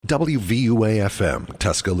WVUA-FM,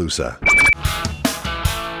 Tuscaloosa.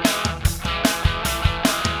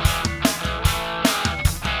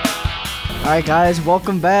 All right, guys,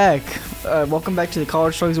 welcome back. Welcome back to the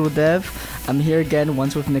College Struggles with Dev. I'm here again,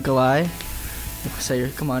 once with Nikolai.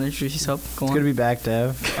 Come on, introduce yourself. Go on. It's good to be back,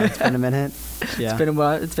 Dev. It's been a minute. Yeah.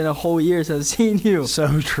 It's been a whole year since I've seen you.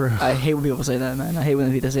 So true. I hate when people say that, man. I hate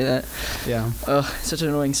when people say that. Yeah. Such an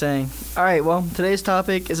annoying saying. All right, well, today's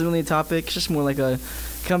topic isn't really a topic. It's just more like a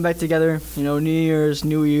come back together. You know, New Year's,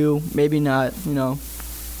 new you. Maybe not. You know,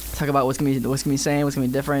 talk about what's gonna be saying, what's gonna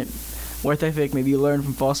be different. Work ethic. Maybe you learn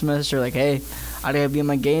from fall semester. Like, hey, I gotta be in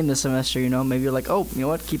my game this semester. You know, maybe you're like, oh, you know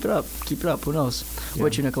what? Keep it up. Who knows? Yeah.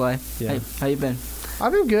 What you, Nikolai? Yeah. Hey, how you been?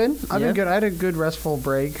 I've been good. I had a good restful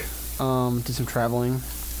break. Did some traveling.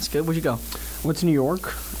 That's good. Where'd you go? Went to New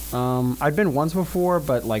York. I'd been once before,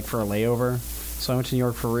 but like for a layover. So I went to New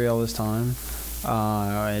York for real this time.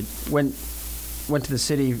 I went to the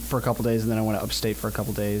city for a couple days, and then I went to upstate for a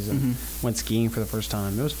couple days and went skiing for the first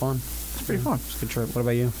time. It was fun. It's pretty fun. It's a good trip. What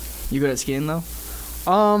about you? You good at skiing though?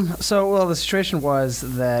 The situation was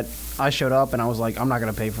that I showed up and I was like, I'm not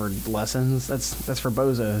gonna pay for lessons. That's for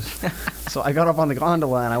bozos. So I got up on the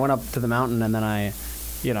gondola and I went up to the mountain, and then I,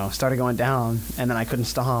 started going down, and then I couldn't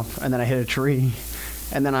stop, and then I hit a tree,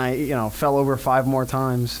 and then I, fell over 5 more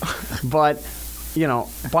times. But,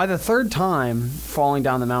 by the third time falling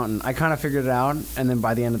down the mountain, I kind of figured it out, and then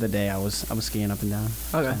by the end of the day, I was skiing up and down.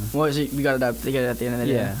 Okay. So. Well, you got it up. You get it at the end of the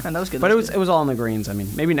day. Yeah. And that was good. But it was all in the greens. I mean,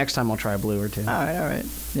 maybe next time I'll try a blue or two. All right.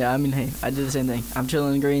 Yeah, I mean, hey, I did the same thing. I'm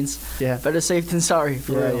chilling in the greens. Yeah. Better safe than sorry.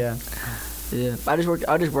 For real. Yeah. Yeah. I just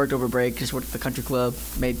worked over break. Just worked at the country club.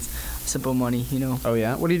 Made simple money. Oh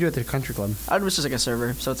yeah. What do you do at the country club? I was just like a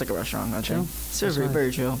server, so it's like a restaurant. Chill. Server, nice.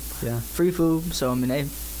 very chill. Yeah. Free food. So I mean, hey.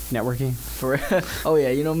 Networking. Oh yeah,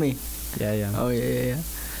 you know me. Yeah. Oh yeah.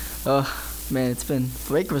 Oh man,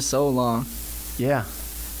 break was so long. Yeah.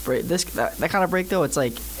 Break that kind of break though. It's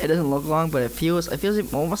like it doesn't look long, but it feels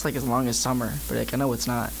almost like as long as summer. But like I know it's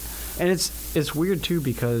not. And it's weird too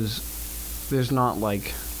because there's not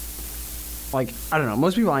like I don't know.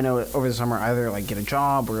 Most people I know over the summer either like get a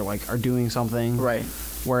job or like are doing something. Right.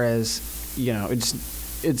 Whereas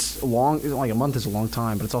it's long. Like a month is a long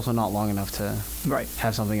time, but it's also not long enough to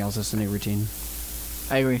have something else that's a new routine.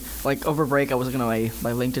 I agree. Like over break, I was looking at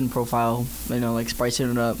my LinkedIn profile, like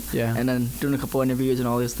spicing it up. Yeah. And then doing a couple interviews and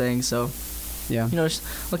all these things. So. Yeah. Just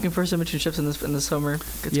looking for some internships in the summer.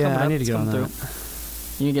 I need to get on that.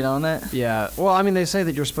 You need to get on that? Yeah. Well, I mean, they say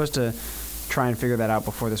that you're supposed to try and figure that out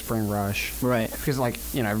before the spring rush. Right. Because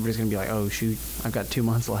everybody's gonna be like, oh shoot, I've got 2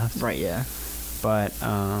 months left. Right. Yeah. But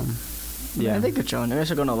yeah. I think they're chilling. They're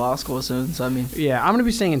actually going to law school soon, so I mean. Yeah, I'm gonna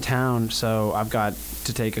be staying in town, so I've got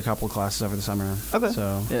to take a couple of classes over the summer. Okay.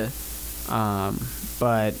 So. Yeah.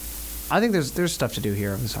 But I think there's stuff to do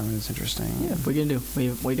here over the summer that's interesting. Yeah. What are you gonna do?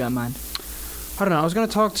 What you got in mind? I don't know. I was going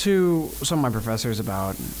to talk to some of my professors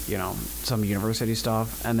about, some university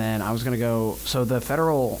stuff. And then I was going to go. So the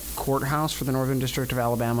federal courthouse for the Northern District of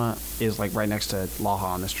Alabama is like right next to LaHa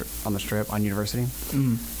on the strip on University.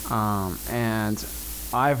 Mm-hmm. And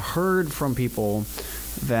I've heard from people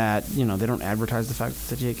that, they don't advertise the fact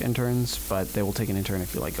that they take interns, but they will take an intern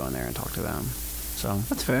if you like going there and talk to them. So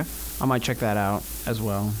that's fair. I might check that out as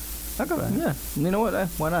well. Okay. But, yeah. You know what?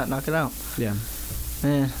 Why not? Knock it out. Yeah.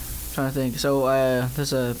 Man. Trying to think. So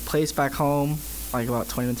there's a place back home, like about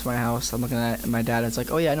 20 minutes from my house. I'm looking at it, and my dad is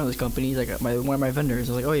like, "Oh yeah, I know this company." He's like one of my vendors.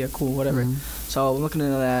 I was like, "Oh yeah, cool, whatever." Mm-hmm. So I'm looking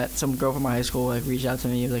into that. Some girl from my high school reached out to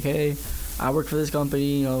me. He was like, "Hey, I work for this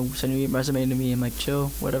company. Send your resume to me." I'm like, "Chill,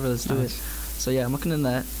 whatever, let's do it." So yeah, I'm looking into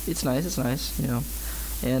that. It's nice,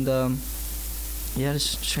 and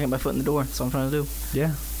just trying to get my foot in the door. That's what I'm trying to do.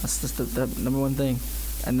 Yeah, that's just the number one thing.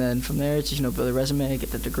 And then from there, it's just build a resume,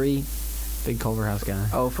 get the degree. Big Culver House guy.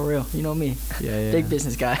 Oh, for real. You know me. Yeah. Big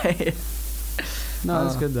business guy. No,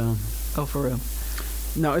 that's good, though. Oh, for real.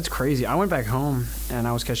 No, it's crazy. I went back home, and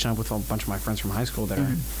I was catching up with a bunch of my friends from high school that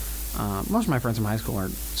are... most of my friends from high school are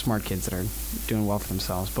smart kids that are doing well for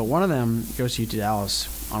themselves. But one of them goes to UT Dallas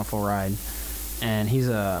on a full ride, and he's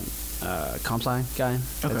a comp sci guy.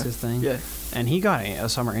 That's his thing. Yeah. And he got a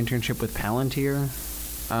summer internship with Palantir,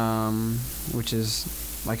 which is,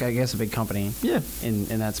 I guess, a big company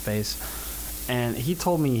in that space. And he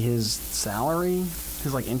told me his salary,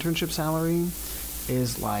 his internship salary,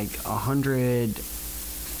 is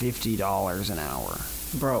 $150 an hour.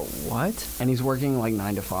 Bro, what? And he's working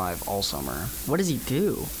 9 to 5 all summer. What does he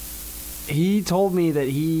do? He told me that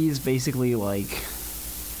he's basically like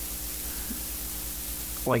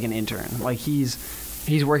an intern. He's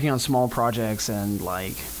working on small projects and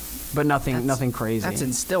but nothing crazy.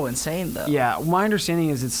 That's still insane though. Yeah, my understanding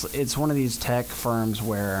is it's one of these tech firms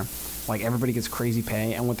where like everybody gets crazy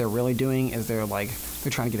pay, and what they're really doing is they're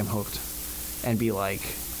trying to get him hooked, and be like,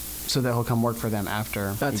 so that he'll come work for them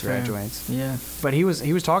after he graduates. Fair. Yeah. But he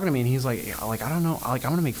was talking to me, and he's like I don't know, like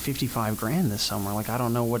I'm gonna make $55,000 this summer. Like I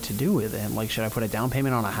don't know what to do with it. Like should I put a down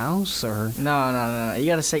payment on a house or? No. You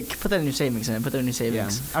gotta put that in your savings. Put that in your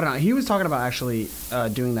savings. Yeah. I don't know. He was talking about actually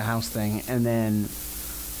doing the house thing and then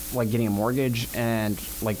like getting a mortgage and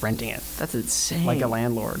like renting it. That's insane. Like a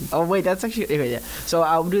landlord. Oh wait, that's actually okay. Yeah. So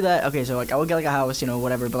I'll do that. Okay, so like I would get like a house,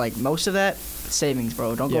 whatever. But like most of that savings,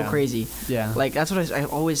 bro. Don't go crazy. Yeah. Like that's what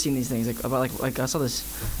I've always seen these things like about like I saw this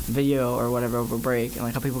video or whatever over break and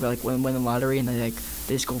like how people got like win the lottery and they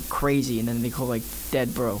just go crazy and then they go like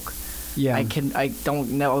dead broke. Yeah. I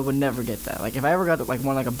would never get that. Like if I ever got like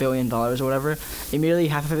won like $1 billion or whatever, immediately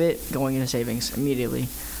half of it going into savings immediately.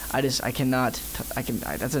 I cannot.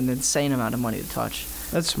 That's an insane amount of money to touch.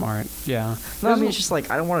 That's smart. Yeah. No, I mean it's just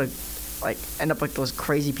like I don't want to like end up like those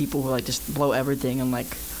crazy people who like just blow everything on like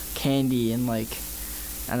candy and like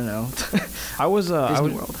I don't know. I was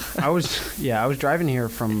Disney World. I was driving here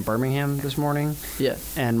from Birmingham this morning. Yeah.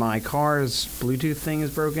 And my car's Bluetooth thing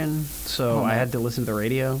is broken, so I had to listen to the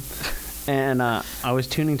radio. And I was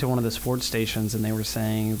tuning to one of the sports stations, and they were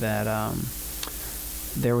saying that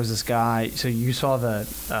there was this guy. So you saw the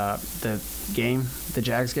game, the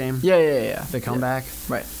Jags game? Yeah. The comeback?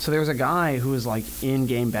 Yeah. Right. So there was a guy who was like in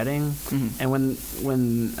game betting, and when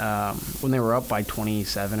they were up by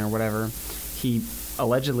 27 or whatever, he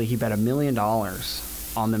allegedly bet $1 million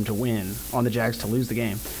on them to win, on the Jags to lose the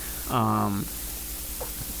game.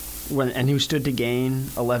 And he stood to gain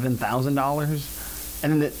 $11,000,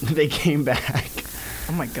 and then they came back.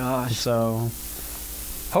 Oh my gosh. So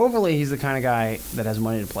hopefully he's the kind of guy that has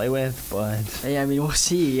money to play with, but yeah, I mean we'll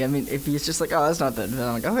see. I mean if he's just like, oh, that's not that, then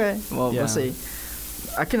I'm like, okay, well we'll see.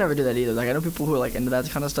 I can never do that either. Like I know people who are like into that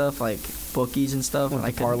kind of stuff, like bookies and stuff.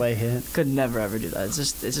 Like parlay hit. Could never ever do that.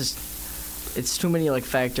 It's too many like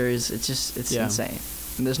factors. It's insane.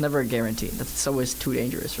 And there's never a guarantee. That's always too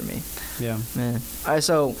dangerous for me. Yeah. Man. All right,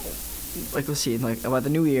 so like let's see, like about the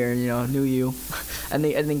new year, new you.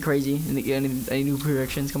 Anything crazy? Any new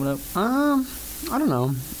predictions coming up? I don't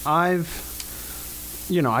know. I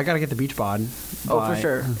got to get the beach bod. For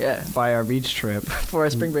sure. Yeah. By our beach trip. For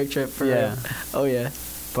a spring break trip. Oh yeah.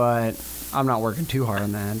 But I'm not working too hard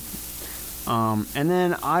on that. And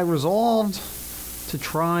then I resolved to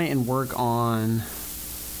try and work on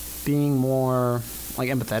being more like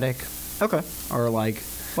empathetic. Okay. Or like.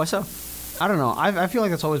 Why so? I don't know. I feel like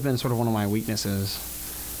that's always been sort of one of my weaknesses.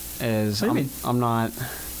 What do you mean? I'm not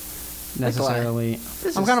necessarily.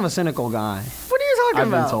 I'm kind of a cynical guy. What are you talking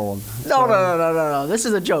about? I've been told. No. This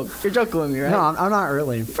is a joke. You're joking with me, right? No, I'm not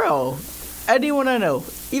really. Bro, anyone I know,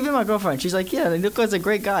 even my girlfriend, she's like, yeah, Nikola's a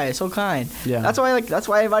great guy, so kind. Yeah. That's why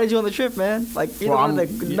I invited you on the trip, man. Like, you're one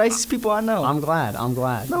of the nicest people I know. I'm glad.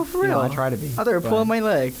 No, for real. I try to be. I thought you were pulling my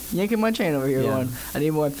leg, yanking my chain over here. Going, I need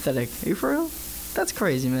more empathetic. Are you for real? That's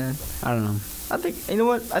crazy, man. I don't know. I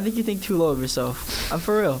think you think too low of yourself. I'm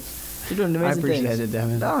for real. You're doing amazing things. I appreciate it,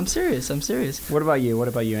 Devin. No, I'm serious. What about you?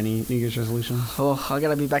 Any New Year's resolutions? Oh, I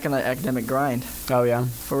gotta be back in the academic grind. Oh yeah.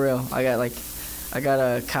 For real. I got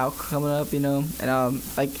a calc coming up, and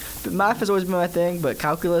like math has always been my thing, but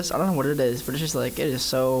calculus, I don't know what it is, but it's just like it is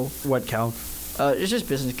so. What calc? It's just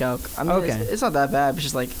business calc. I mean, it's not that bad. But it's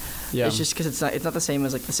just like, it's just because it's not the same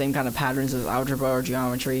as like the same kind of patterns as algebra or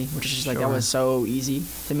geometry, which is just like that was so easy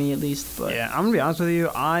to me at least. But yeah, I'm gonna be honest with you.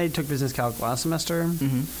 I took business calc last semester,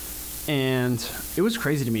 and it was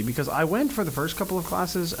crazy to me because I went for the first couple of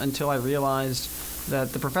classes until I realized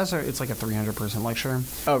that the professor, it's like a 300-person lecture.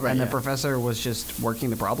 Oh, right. And the professor was just working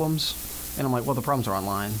the problems, and I'm like, well, the problems are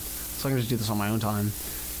online, so I can just do this on my own time.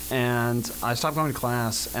 And I stopped going to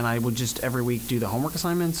class, and I would just every week do the homework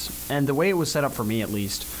assignments. And the way it was set up for me, at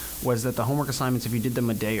least, was that the homework assignments, if you did them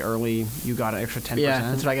a day early, you got an extra 10%. Yeah,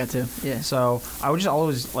 that's what I got too. Yeah. So I would just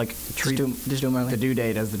always like treat just do the due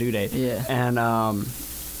date as the due date. Yeah. And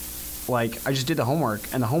like I just did the homework,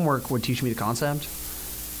 and the homework would teach me the concept.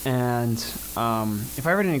 And if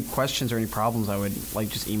I ever had any questions or any problems, I would like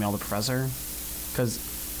just email the professor, because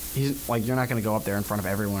he's like, you're not going to go up there in front of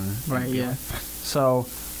everyone. Right. Yeah. So.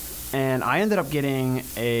 And I ended up getting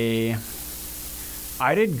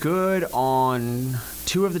I did good on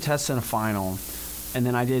 2 of the tests in a final, and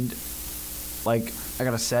then I got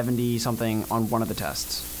a 70-something on 1 of the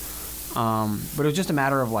tests. But it was just a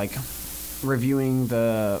matter of like reviewing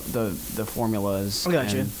the formulas. I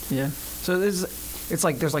got you. Yeah. So there's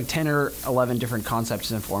like 10 or 11 different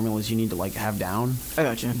concepts and formulas you need to like have down. I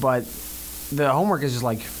got you. But the homework is just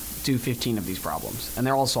like do 15 of these problems, and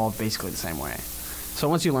they're all solved basically the same way. So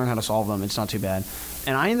once you learn how to solve them, it's not too bad.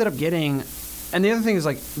 And I ended up getting, and the other thing is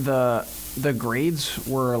like the grades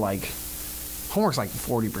were like, homework's like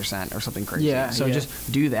 40% or something crazy. Yeah. So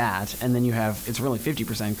just do that, and then you have, it's really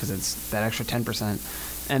 50% because it's that extra 10%.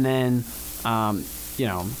 And then, you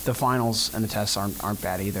know, the finals and the tests aren't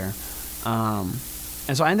bad either.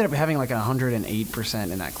 And so I ended up having like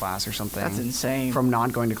 108% in that class or something. That's insane. From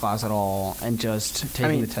not going to class at all and just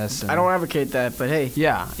taking the tests. I don't advocate that, but hey.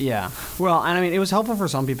 Yeah. Well, and I mean, it was helpful for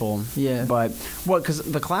some people. Yeah. But, because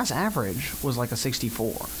the class average was like a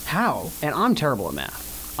 64. How? And I'm terrible at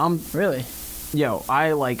math. Really? Yo, I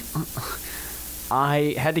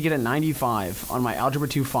had to get a 95 on my Algebra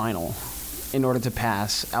 2 final in order to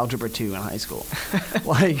pass Algebra 2 in high school.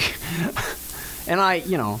 And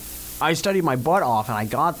I studied my butt off and I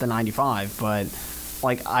got the 95, but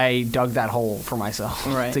I dug that hole for myself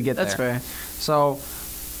to get there. That's fair. So,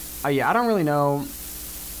 I don't really know.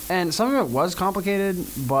 And some of it was complicated,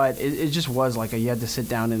 but it just was you had to sit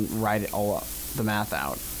down and write it all up, the math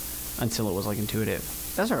out, until it was intuitive.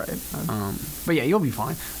 That's all right. But yeah, you'll be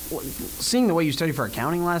fine. Seeing the way you studied for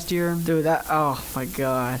accounting last year, dude, oh my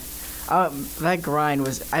god. That grind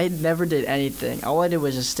was, I never did anything. All I did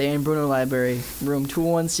was just stay in Bruno Library, room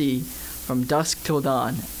 201C, from dusk till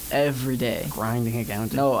dawn, every day. Grinding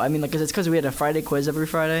accounting. No, I mean, it's because we had a Friday quiz every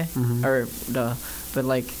Friday.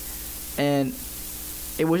 And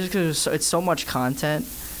it was just because it's so much content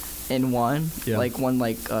in one,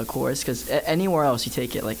 course. Because anywhere else you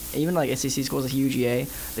take it, even SEC schools like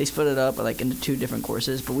UGA, they split it up into 2 different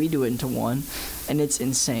courses, but we do it into one, and it's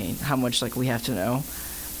insane how much we have to know.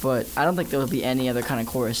 But I don't think there will be any other kind of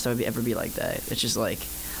course that would ever be like that. It's just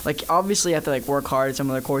obviously I have to work hard at some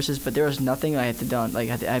other courses, but there was nothing I had to done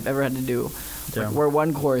I've ever had to do where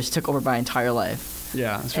one course took over my entire life.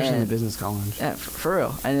 Yeah, especially in the business college. Yeah, for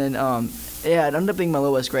real. And then it ended up being my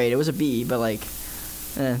lowest grade. It was a B, but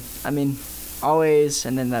I mean, always,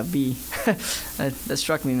 and then that B. that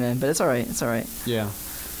struck me, man. But it's all right. It's all right. Yeah.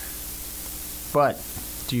 But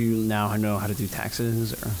do you now know how to do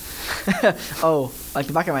taxes? Or? Oh,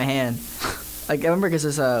 the back of my hand. I remember because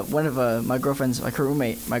it's one of my girlfriend's, her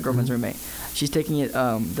roommate, my girlfriend's roommate. She's taking it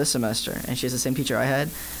this semester, and she has the same teacher I had.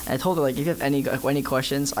 And I told her, if you have any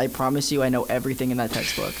questions, I promise you I know everything in that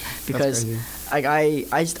textbook. Because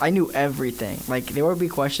I knew everything. There would be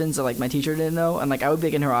questions that my teacher didn't know, and I would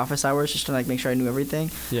be in her office hours just to make sure I knew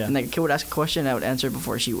everything. Yeah. And a kid would ask a question, and I would answer it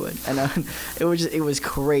before she would. And it was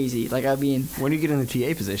crazy. I mean, when do you get in the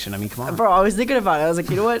TA position? I mean, come on. Bro, I was thinking about it. I was like,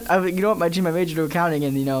 you know what? I changed my major to accounting,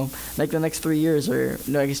 and the next 3 years, or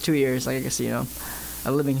no, I guess 2 years. I guess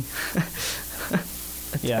a living.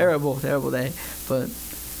 Terrible day, but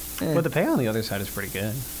the pay on the other side is pretty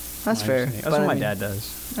good. That's fair. That's what my dad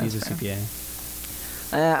does. He's a CPA.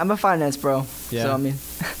 I'm a finance bro. Yeah. So I mean,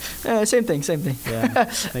 same thing.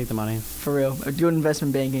 Yeah, make the money. For real. Doing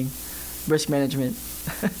investment banking, risk management.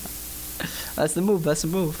 That's the move. That's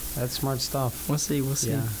That's smart stuff. We'll see.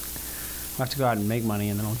 Yeah. I'll have to go out and make money,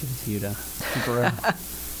 and then I'll give it to you to grow.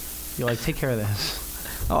 You're take care of this.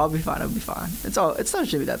 Oh, I'll be fine. It's not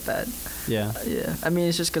should be that bad. Yeah. Yeah. I mean,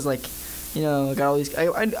 it's just because I got all these. I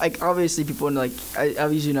obviously people I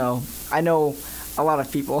know a lot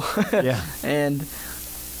of people. Yeah. And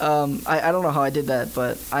I don't know how I did that,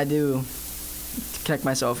 but I do connect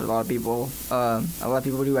myself with a lot of people. A lot of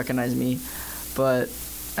people do recognize me, but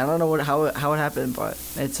I don't know how it happened. But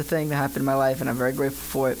it's a thing that happened in my life, and I'm very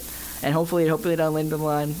grateful for it. And hopefully down the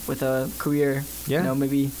line with a career. Yeah.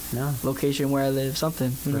 Maybe location where I live,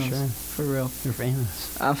 something. Who knows? Sure. For real. You're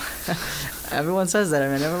famous. Everyone says that. I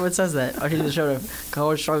mean, everyone says that. I should show the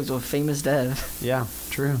college struggles with famous dev. Yeah,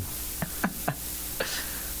 true.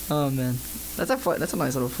 Oh man, that's a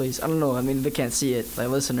nice little place. I don't know. I mean, they can't see it,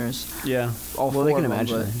 listeners. Yeah. They can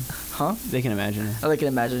imagine it. Huh? They can imagine it. Oh, they can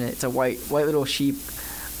imagine it. It's a white little sheep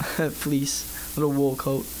fleece, little wool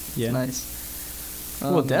coat. Yeah. It's nice.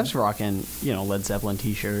 Well, Dev's rocking, Led Zeppelin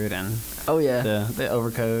T-shirt and the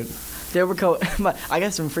overcoat. The overcoat, I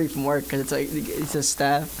got some free from work because it's a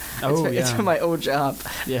staff. It's from my old job.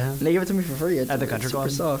 Yeah. And they give it to me for free. At the country club?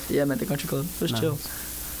 Super soft. Yeah, I'm at the country club. It was chill.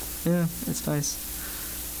 Yeah, it's nice.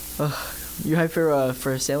 You hyped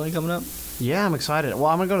for sailing coming up? Yeah, I'm excited. Well,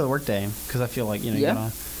 I'm gonna go to the work day because I feel like you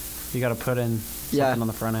gotta put in something on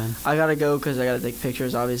the front end. I gotta go because I gotta take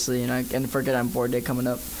pictures, obviously, and forget I'm board day coming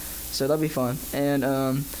up. So that'll be fun. And,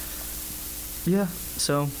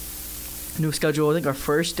 so, new schedule. I think our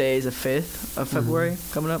first day is the 5th of February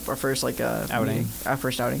coming up. Our first, outing. Meeting. Our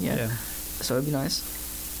first outing, yeah. So it'd be nice.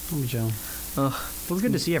 It'll be chill. Well, it's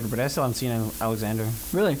good to see everybody. I still haven't seen Alexander.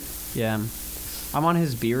 Really? Yeah. I'm on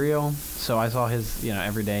his B-reel, so I saw his,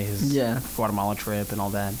 every day, his Guatemala trip and all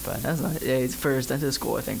that. But That's nice. Yeah, he's first into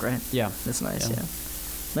school, I think, right? yeah, That's nice, Yeah. yeah.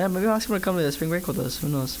 Man, maybe I'll ask him to come to the spring break with us. Who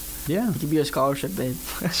knows? yeah, It could be a scholarship, babe.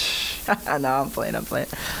 No, I'm playing.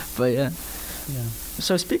 But yeah. yeah.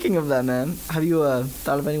 So speaking of that, man, have you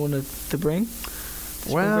thought of anyone to bring? to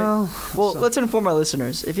spring Well, break? Well, let's inform our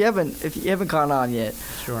listeners. If you haven't caught on yet,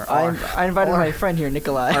 sure. I invited my friend here,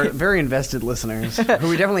 Nikolai. Our very invested listeners, who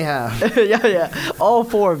we definitely have. yeah, all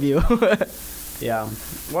 4 of you. Yeah.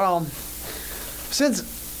 Well,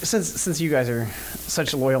 since you guys are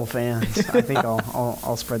such loyal fans, I think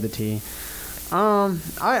I'll spread the tea. I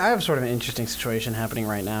have sort of an interesting situation happening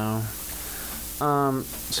right now.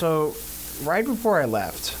 So right before I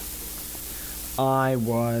left,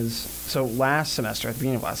 last semester, at the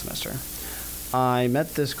beginning of last semester, I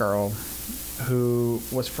met this girl who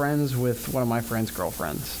was friends with one of my friend's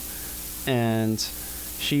girlfriends. And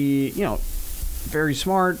she, very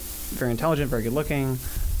smart, very intelligent, very good looking.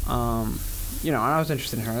 And I was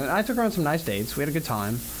interested in her. And I took her on some nice dates. We had a good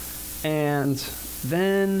time. And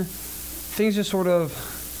then things just sort of...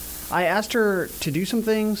 I asked her to do some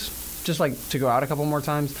things, just like to go out a couple more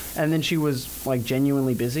times. And then she was like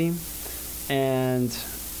genuinely busy. And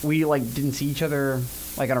we like didn't see each other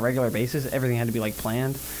like on a regular basis. Everything had to be like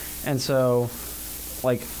planned. And so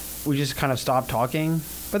like we just kind of stopped talking.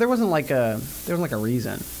 But there wasn't like a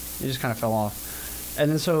reason. It just kind of fell off. And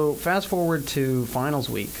then so fast forward to finals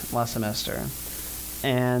week last semester,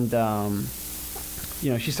 and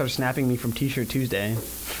she started snapping me from T-shirt Tuesday,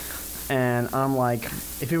 and I'm like,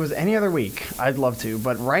 if it was any other week, I'd love to,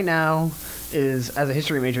 but right now is, as a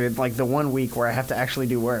history major, like the one week where I have to actually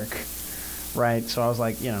do work, right? So I was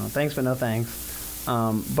like, thanks but no thanks.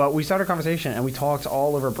 But we started a conversation and we talked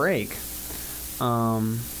all over break,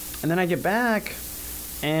 and then I get back.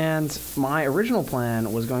 And my original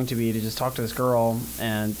plan was going to be to just talk to this girl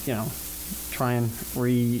and, try and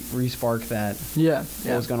re-spark that. Yeah.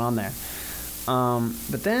 What was going on there.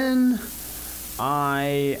 But then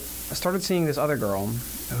I started seeing this other girl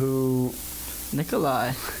who...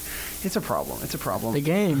 Nikolai. It's a problem. The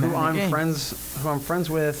game. Who man, I'm the game. friends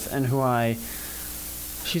with, and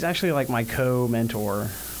she's actually like my co-mentor.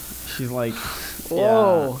 She's like...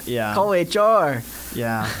 Whoa. Yeah. Call HR.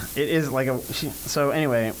 Yeah, it is like so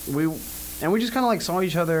anyway, we just kind of like saw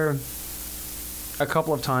each other a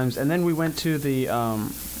couple of times, and then we went to the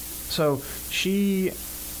so she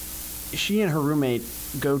and her roommate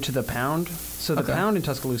go to the Pound. So the Pound in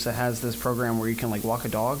Tuscaloosa has this program where you can like walk a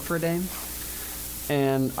dog for a day.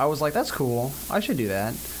 And I was like, that's cool. I should do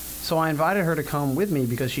that. So I invited her to come with me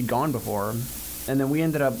because she'd gone before, and then we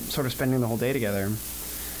ended up sort of spending the whole day together.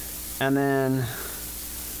 And then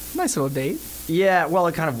Nice little date. yeah, well,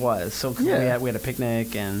 it kind of was. So 'cause Yeah. we had a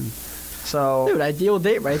picnic, and so Dude, ideal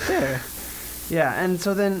date right there. yeah, and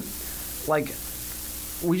so then like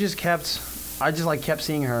I just kept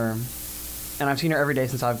seeing her, and I've seen her every day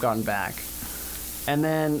since I've gotten back. And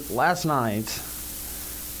then last night,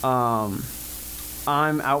 I'm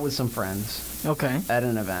out with some friends Okay. at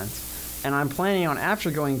an event, and I'm planning on,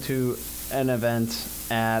 after going to an event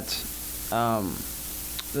at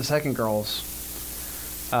the second girl's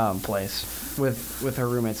place with her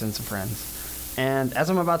roommates and some friends. And as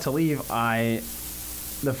I'm about to leave,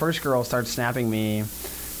 the first girl starts snapping me,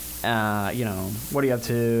 what are you up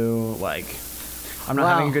to? Like, I'm not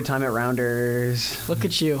having a good time at Rounders. Look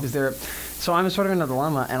at you. So I'm sort of in a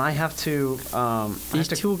dilemma, and I have to... These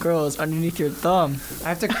 2 girls underneath your thumb. I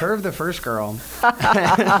have to curve the first girl.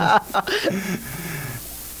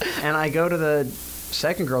 And I go to the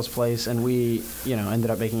second girl's place, and we, ended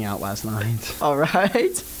up making out last night. All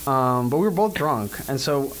right. But we were both drunk, and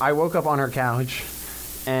so I woke up on her couch,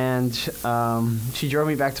 and she drove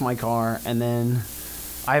me back to my car, and then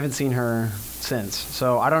I haven't seen her since.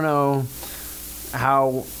 So I don't know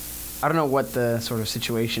what the sort of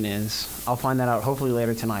situation is. I'll find that out hopefully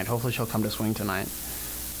later tonight. Hopefully she'll come to swing tonight,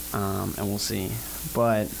 and we'll see.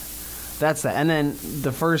 But that's that. And then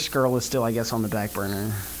the first girl is still, I guess, on the back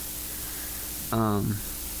burner.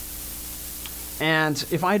 And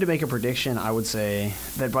if I had to make a prediction, I would say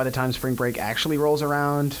that by the time spring break actually rolls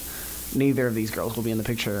around, neither of these girls will be in the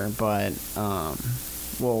picture, but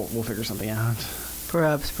we'll figure something out.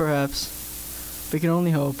 Perhaps. We can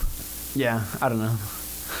only hope. Yeah, I don't know.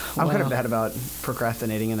 I'm kind of Wow. bad about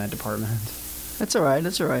procrastinating in that department. That's all right.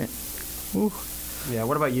 Ooh. Yeah,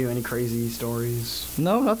 what about you? Any crazy stories?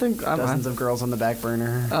 No, nothing. Dozens of girls on the back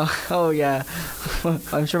burner. Oh, yeah.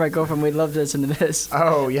 I'm sure my girlfriend would love to listen to this.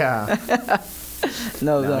 Oh, yeah.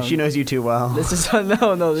 No. She knows you too well. This is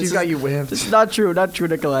no. She's got you whipped. This is not true,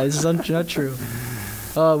 Nikolai. This is not true.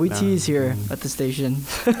 We tease here at the station.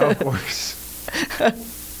 Of course.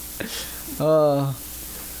 Oh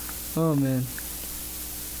man.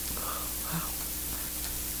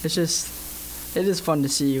 It's just, it is fun to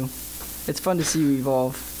see you. It's fun to see you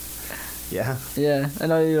evolve. Yeah. Yeah, I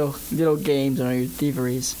know your little games and all your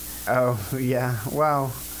thieveries. Oh, yeah.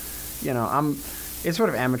 Well, it's sort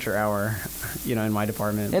of amateur hour, in my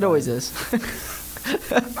department. It always is.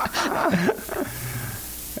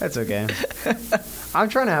 That's okay. I'm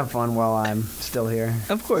trying to have fun while I'm still here.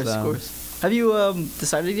 Of course, so. of course. Have you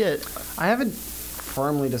decided yet? I haven't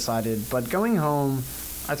firmly decided, but going home,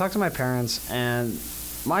 I talked to my parents, and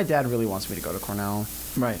my dad really wants me to go to Cornell.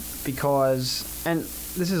 Right. Because, and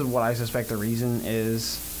this is what I suspect the reason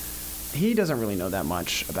is, he doesn't really know that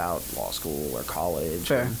much about law school or college.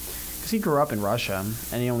 Fair. Because he grew up in Russia,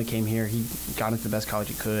 and he only came here. He got into the best college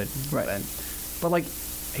he could. Right. But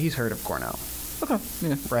he's heard of Cornell. Okay.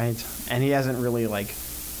 Yeah. Right. And he hasn't really,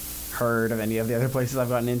 heard of any of the other places I've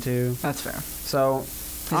gotten into. That's fair. So...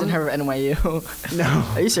 He hasn't heard of NYU.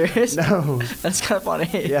 No. Are you serious? No. That's kind of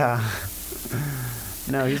funny. Yeah.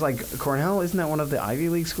 No, he's like, Cornell, isn't that one of the Ivy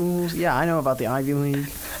League schools? Yeah, I know about the Ivy League.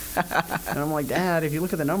 And I'm like, Dad, if you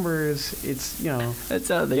look at the numbers, it's, That's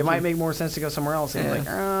it might make more sense to go somewhere else. And he's like,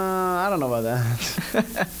 I don't know about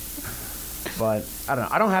that. But, I don't know.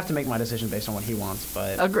 I don't have to make my decision based on what he wants,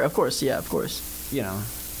 but... Of course, yeah, of course.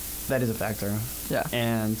 That is a factor. Yeah.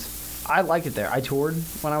 And I liked it there. I toured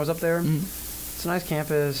when I was up there. Mm-hmm. It's a nice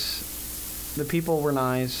campus. The people were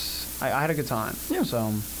nice. I had a good time. Yeah.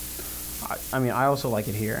 So, I also like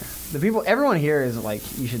it here. Everyone here is like,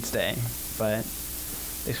 you should stay, but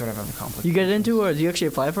they sort of have a conflict. You get into, or do you actually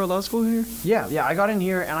apply for a law school here? Yeah, I got in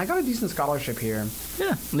here, and I got a decent scholarship here.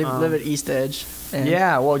 Yeah. Live at East Edge.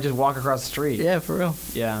 Yeah, well, just walk across the street. Yeah, for real.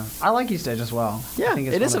 Yeah. I like East Edge as well. Yeah, I think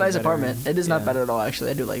it's it is a one of nice the better- apartment. It is not bad at all,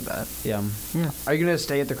 actually. I do like that. Yeah. Yeah. Are you going to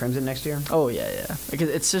stay at the Crimson next year? Oh, yeah. Because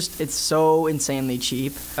it's so insanely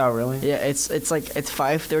cheap. Oh, really? Yeah, it's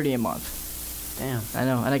 $530 a month. Damn. I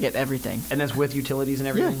know, and I get everything. And that's with utilities and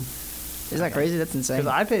everything? Isn't that crazy? That's insane.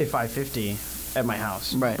 Because I pay $550 at my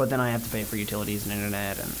house. Right. But then I have to pay for utilities and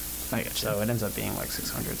internet, and I get you. so it ends up being like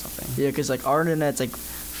 $600 something. Yeah, because our internet's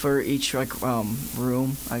for each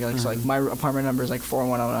room. I got so my apartment number is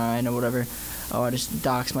 4109 or whatever. Oh, I just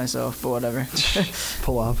dox myself, but whatever.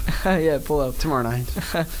 Pull up. Yeah, pull up. Tomorrow night.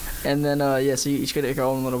 And then so you each get your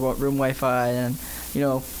own little room Wi-Fi and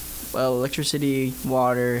electricity,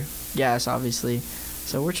 water, gas, obviously.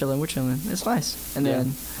 So we're chilling. It's nice. And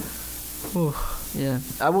then,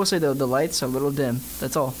 I will say though the lights are a little dim.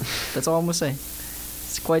 That's all. That's all I'm gonna say.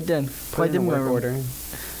 It's quite dim. Quite dim. Order.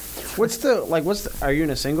 Are you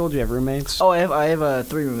in a single? Do you have roommates? Oh, I have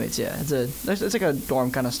 3 roommates. Yeah, it's like a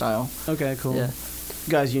dorm kind of style. Okay, cool. Yeah.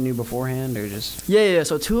 Guys you knew beforehand or just? Yeah.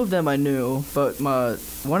 So 2 of them I knew, but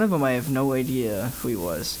one of them I have no idea who he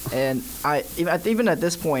was. And even at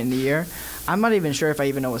this point in the year, I'm not even sure if I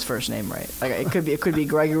even know his first name right. It could be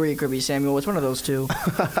Gregory, it could be Samuel. It's one of those 2.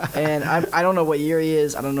 And I don't know what year he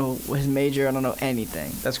is. I don't know his major. I don't know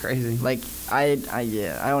anything. That's crazy. I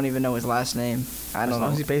don't even know his last name. I don't know. As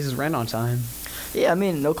long as he pays his rent on time. Yeah, I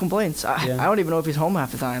mean, no complaints. I don't even know if he's home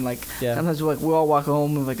half the time. Sometimes we all walk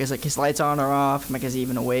home and is his lights on or off? Is he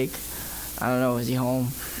even awake? I don't know. Is he home?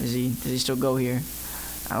 Does he still go here?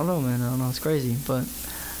 I don't know, man. I don't know. It's crazy, but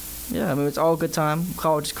yeah, I mean, it's all a good time.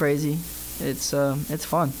 College is crazy. It's fun. It's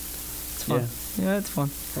fun. Yeah, it's fun.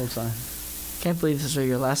 Whole time. Can't believe this is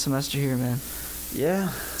your last semester here, man.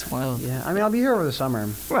 Yeah. It's wild. Yeah. I mean, I'll be here over the summer.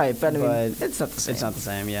 Right, but I mean, it's not the same. It's not the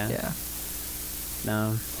same. Yeah. Yeah.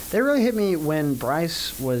 No. They really hit me when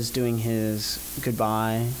Bryce was doing his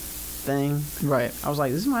goodbye thing. Right. I was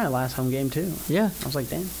like, this is my last home game, too. Yeah. I was like,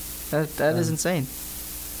 damn. That is insane.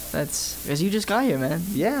 That's because you just got here, man.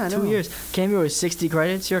 Yeah, I know. 2 years. Came here with 60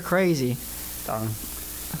 credits. You're crazy.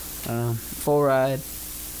 Full ride.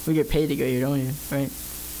 We get paid to go here, don't you? Right?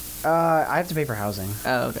 I have to pay for housing.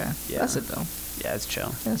 Oh, okay. Yeah. That's it, though. Yeah, it's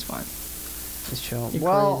chill. That's fine. It's chill. You're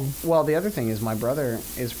crazy. Well, the other thing is my brother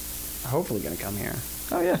is hopefully going to come here.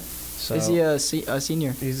 Oh, yeah. So is he a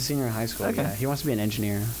senior? He's a senior in high school. Okay. Yeah. He wants to be an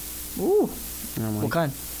engineer. Ooh. And I'm like, What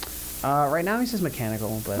kind? Right now he says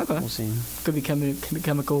mechanical, but Okay. we'll see. Could be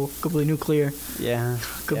chemical. Could be nuclear. Yeah.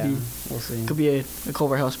 Could yeah, be. We'll see. Could be a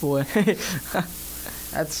Culver House boy.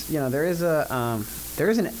 That's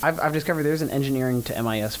I've discovered there's an engineering to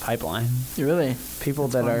MIS pipeline. Really? People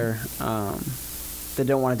that are that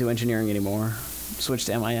don't want to do engineering anymore switch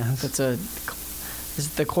to MIS.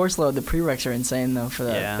 The course load, the prereqs are insane though for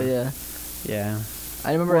that. Yeah. But yeah. Yeah.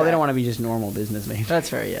 I remember. Well, they don't want to be just normal business majors. That's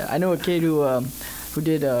fair. Yeah. I know a kid who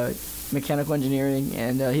did mechanical engineering,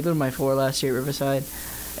 and he lived on my floor last year at Riverside,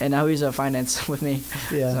 and now he's finance with me.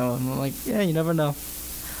 Yeah. So I'm like, yeah, you never know.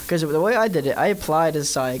 Because the way I did it, I applied as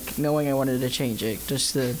psych, knowing I wanted to change it,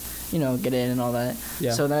 just to, get in and all that.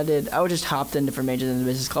 Yeah. So then I just hopped in different majors in the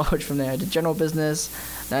business college from there. I did general business,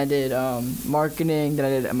 then I did marketing, then I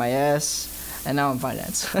did MIS, and now I'm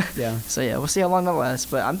finance. Yeah. So yeah, we'll see how long that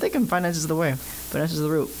lasts. But I'm thinking finance is the way. Finance is the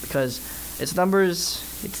route because it's numbers.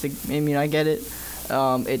 I get it.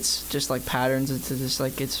 It's just like patterns. It's just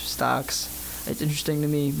like it's stocks. It's interesting to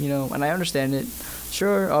me, and I understand it.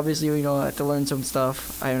 Sure, obviously, I have to learn some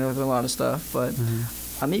stuff. I have to learn a lot of stuff, but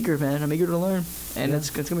I'm eager, man. I'm eager to learn, and it's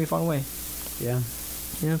gonna be a fun way. Yeah.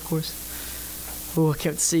 Yeah, of course. Oh, I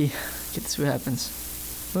can't see. Get to see what happens.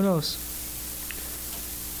 Who knows?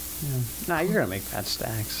 Yeah. Nah, you're gonna make fat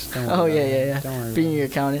stacks. Don't worry Oh about yeah. it. Don't worry. Being your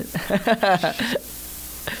accountant.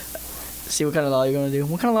 See what kind of law you're gonna do.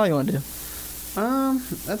 What kind of law you wanna do?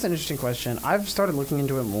 That's an interesting question. I've started looking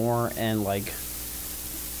into it more and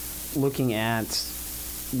looking at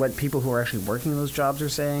what people who are actually working those jobs are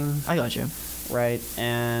saying. I got you. Right,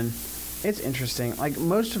 and it's interesting. Like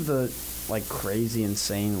most of the crazy,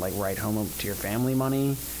 insane write home to your family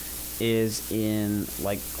money is in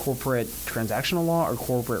corporate transactional law or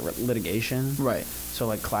corporate litigation. Right.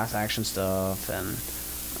 So class action stuff and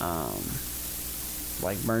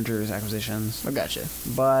mergers, acquisitions. I got you.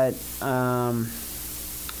 But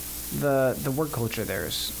the work culture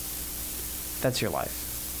that's your life.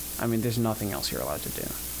 I mean, there's nothing else you're allowed to do.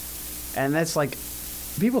 And that's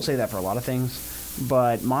people say that for a lot of things,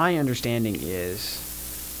 but my understanding is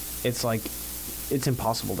it's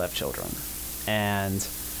impossible to have children. And,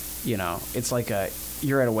 it's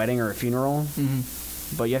you're at a wedding or a funeral,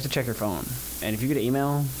 but you have to check your phone. And if you get an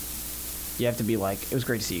email, you have to be it was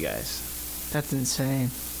great to see you guys. That's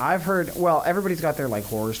insane. I've heard, everybody's got their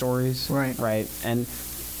horror stories. Right. Right. And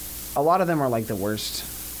a lot of them are the worst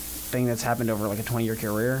thing that's happened over a 20-year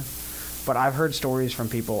career. But I've heard stories from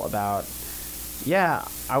people about,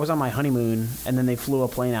 I was on my honeymoon and then they flew a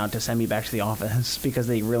plane out to send me back to the office because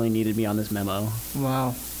they really needed me on this memo.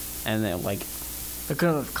 Wow. And they're they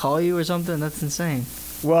couldn't call you or something? That's insane.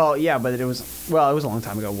 Well, yeah, but it was a long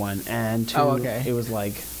time ago, one. And two, okay. It was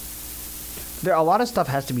there a lot of stuff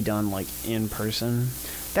has to be done in person.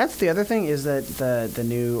 That's the other thing is that the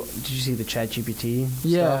new, did you see the ChatGPT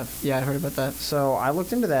stuff? Yeah, I heard about that. So I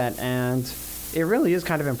looked into that and it really is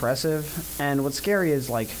kind of impressive. And what's scary is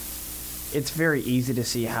it's very easy to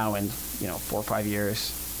see how in 4 or 5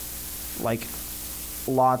 years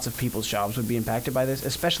lots of people's jobs would be impacted by this,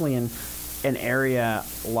 especially in an area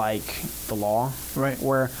like the law, right,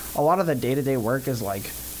 where a lot of the day-to-day work is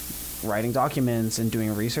writing documents and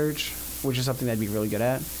doing research, which is something that'd be really good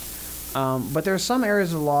at. But there are some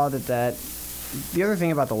areas of the law that the other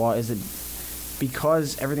thing about the law is that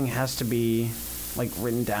because everything has to be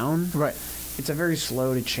written down, right, it's a very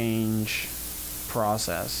slow to change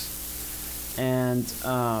process. And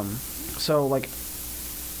so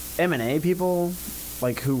M&A people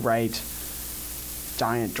who write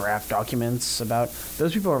giant draft documents about,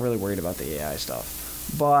 those people are really worried about the AI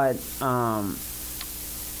stuff. But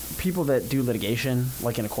people that do litigation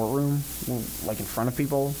in a courtroom, in front of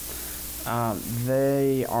people,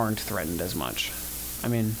 they aren't threatened as much. I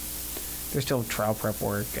mean, there's still trial prep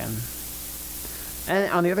work and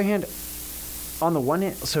on the other hand, on the one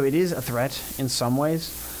hand, so it is a threat in some ways,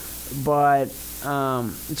 but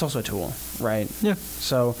it's also a tool, right? Yeah.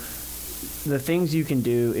 So the things you can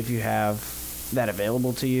do if you have that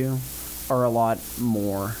available to you are a lot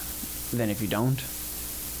more than if you don't.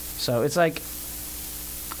 So it's like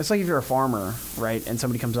if you're a farmer, right, and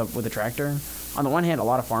somebody comes up with a tractor. On the one hand, a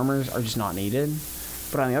lot of farmers are just not needed,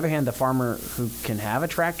 but on the other hand, the farmer who can have a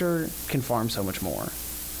tractor can farm so much more,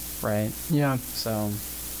 right? Yeah. So,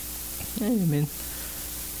 yeah, I mean,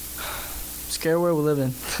 scary world we live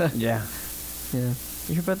in. yeah. Yeah.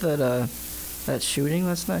 You hear about that shooting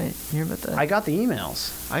last night? You hear about that? I got the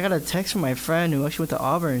emails. I got a text from my friend who actually went to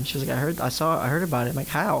Auburn. She was like, I heard about it. I'm like,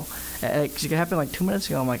 how? Because it happened 2 minutes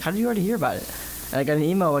ago. I'm like, how did you already hear about it? And I got an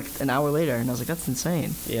email an hour later, and I was like, that's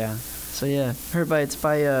insane. Yeah. So yeah, it's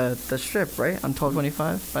by the Strip, right, on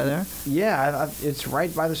 1225, by there. Yeah, it's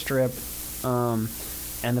right by the Strip.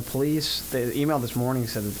 And the police, the email this morning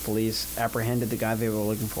said that the police apprehended the guy they were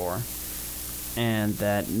looking for, and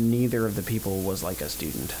that neither of the people was a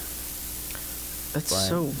student. That's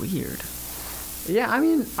so weird. Yeah, I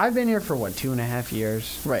mean, I've been here for 2.5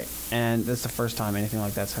 years. Right. And that's the first time anything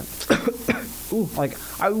like that's happened. Ooh,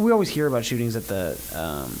 we always hear about shootings at the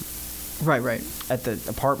right, at the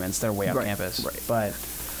apartments that are way off campus. Right. But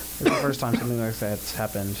it's the first time something like that's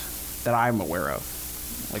happened that I'm aware of,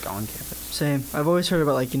 on campus. Same. I've always heard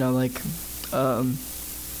about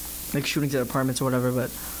shootings at apartments or whatever, but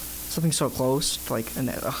something so close, in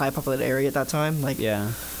a high populated area at that time,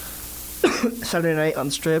 yeah. Saturday night on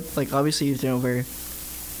the strip, like obviously very,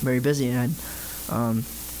 very busy. And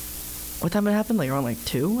what time it happened? Like around like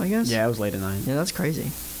 2, I guess. Yeah, it was late at night. Yeah, that's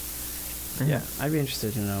crazy. Yeah, I'd be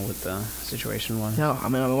interested to know what the situation was. Yeah, I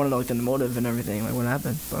mean, I want to know like the motive and everything, like what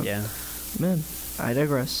happened. But Yeah. man, I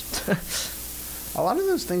digress. A lot of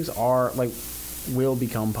those things are like will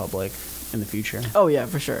become public in the future. Oh yeah,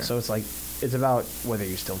 for sure. So it's like it's about whether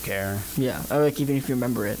you still care. Yeah, or like even if you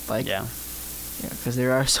remember it, like Yeah. yeah, because they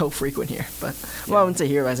are so frequent here. But Yeah. well, I wouldn't say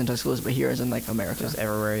here as in Tuscaloosa, but here as in like America. Just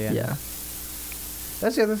everywhere. Yeah. Yeah.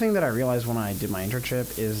 That's the other thing that I realized when I did my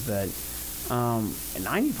internship is that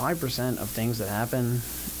 95% of things that happen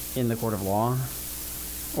in the court of law,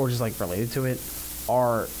 or just like related to it,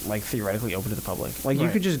 are like theoretically open to the public. Like you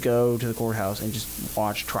Right. could just go to the courthouse and just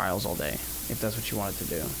watch trials all day if that's what you wanted to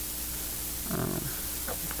do.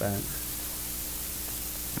 But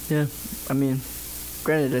Yeah, I mean,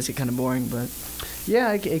 granted, it does get kind of boring, but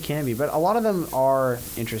yeah, it can be. But a lot of them are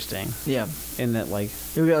interesting yeah, in that, like,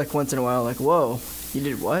 you'll get like once in a while, like, whoa, you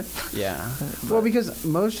did what? yeah. But- Well, because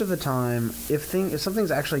most of the time, if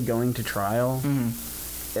something's actually going to trial,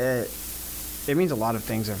 it means a lot of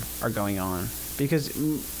things are going on. Because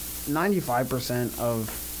 95% of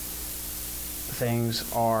things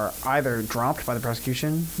are either dropped by the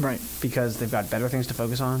prosecution Right, because they've got better things to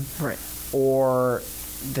focus on, right, or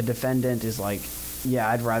the defendant is like, yeah,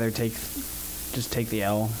 I'd rather just take the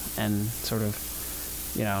L and sort of,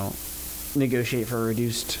 negotiate for a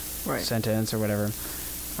reduced Right. sentence or whatever.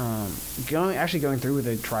 Going through with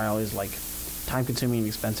a trial is like time consuming and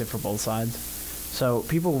expensive for both sides. So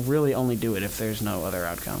people really only do it if there's no other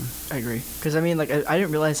outcome. I agree. Because I mean, like, I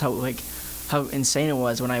didn't realize how insane it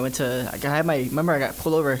was when I went to. Remember I got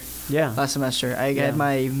pulled over Yeah. last semester. I Yeah. had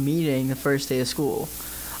my meeting the first day of school.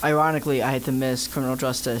 Ironically, I had to miss criminal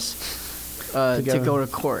justice to go to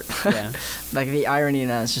court. Yeah. Like the irony in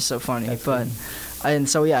that is just so funny. That's but funny. and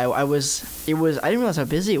so yeah, I didn't realize how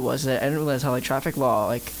busy it was. I didn't realize how like traffic law,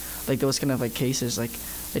 like those kind of like cases, like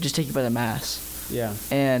they just take you by the mass. Yeah.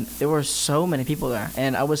 And there were so many people there,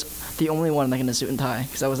 and I was the only one like in a suit and tie,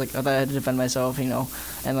 because I thought I had to defend myself,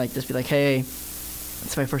 and like just be like, hey,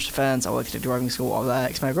 it's my first offense. I would like to driving school, all that.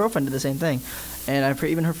 Because my girlfriend did the same thing, and I've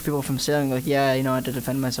even heard from people from sailing like, yeah, I had to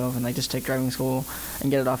defend myself and like just take driving school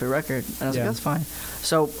and get it off your record. And I was Yeah. like, that's fine.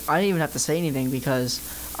 So I didn't even have to say anything because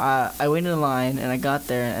I waited in line and I got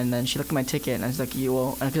there, and then she looked at my ticket and I was like,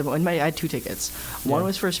 I had 2 tickets. One Yeah.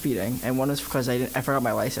 was for speeding, and one was because I forgot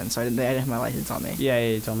my license, so I didn't have my license on me. Yeah,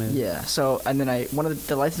 you told me that. Yeah. So and then one of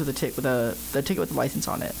the license with the ticket with the license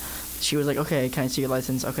on it. She was like, okay, can I see your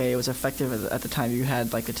license? Okay, it was effective at the time you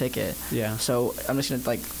had like the ticket. Yeah. So I'm just gonna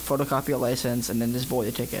like photocopy your license and then just void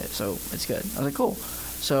the ticket. So it's good. I was like, cool.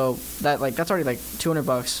 So that's already like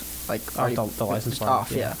 $200, like already the license just part,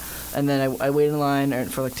 off. yeah. And then I waited in line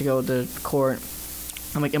for like to go to court.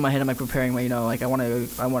 I'm like in my head, I'm like preparing my, like I want to.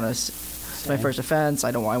 It's my first offense. I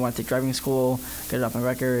want to take driving school, get it off my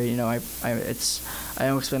record. I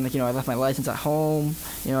explained like I left my license at home.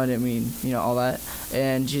 I didn't mean all that.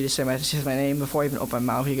 And she just said my name before I even opened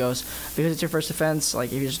my mouth. He goes, because it's your first offense.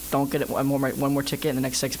 Like if you just don't get it one more ticket in the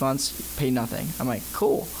next 6 months, you pay nothing. I'm like,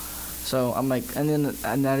 cool. So I'm like, and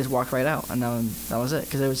I just walked right out, and that was it.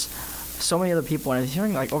 Because there was so many other people, and I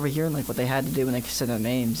was overhearing like what they had to do when they said their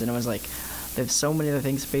names, and it was like. There's so many other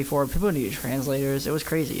things to pay for. People need translators. It was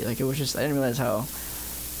crazy. Like it was just I didn't realize how,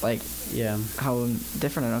 like, how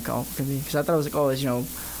different it all can be. Because I thought it was like it's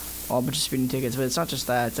all a bunch of speeding tickets, but it's not just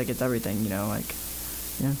that. It's like it's everything. Like,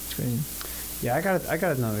 yeah, it's crazy. Yeah, I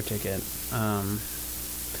got another ticket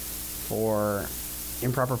for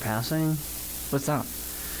improper passing. What's that?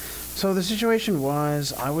 So the situation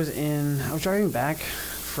was I was driving back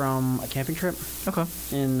from a camping trip. Okay.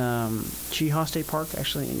 In Cheaha State Park,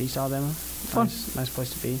 actually, in East Alabama. Fun. Nice place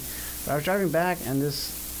to be. But I was driving back, and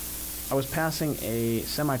I was passing a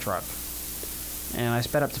semi-truck, and I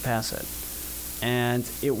sped up to pass it. And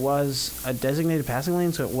it was a designated passing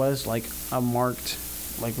lane, so it was like a marked,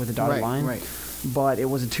 like with a dotted line. Right. But it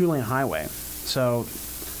was a 2-lane highway. So,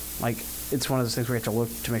 like, it's one of those things where you have to look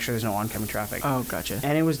to make sure there's no oncoming traffic. Oh, gotcha.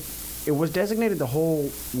 And it was designated the whole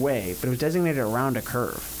way, but it was designated around a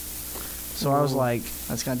curve. So I was like...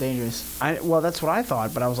 That's kind of dangerous. Well, that's what I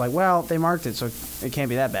thought, but I was like, well, they marked it, so it can't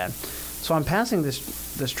be that bad. So I'm passing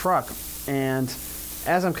this truck, and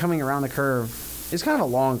as I'm coming around the curve, it's kind of a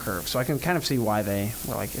long curve, so I can kind of see why they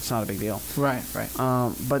were like, it's not a big deal. Right.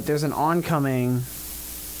 But there's an oncoming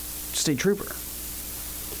state trooper.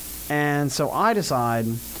 And so I decide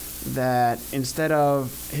that instead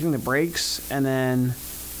of hitting the brakes and then...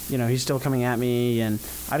 he's still coming at me, and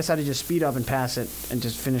I decided to just speed up and pass it and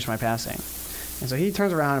just finish my passing. And so he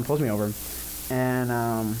turns around and pulls me over, and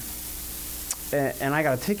and I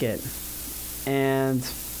got a ticket, and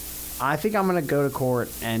I think I'm gonna go to court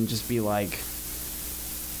and just be like,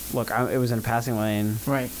 look, it was in a passing lane.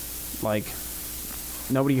 Right. Like,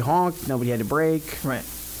 nobody honked, nobody had to brake. Right.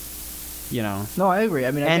 You know. No, I agree.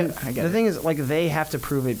 I mean, I get the it. thing is, like, they have to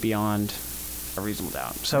prove it beyond a reasonable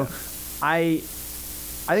doubt. So, I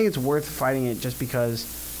think it's worth fighting it just because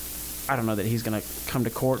I don't know that he's gonna come to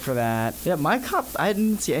court for that. Yeah, my cop. I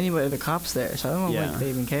didn't see anybody of the cops there, so I don't know if they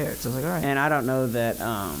even cared. So I was like, all right. And I don't know that.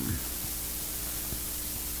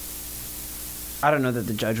 I don't know that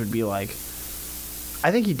the judge would be like.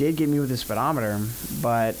 I think he did get me with the speedometer,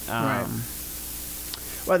 but. Right.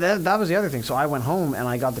 Well, that was the other thing. So I went home and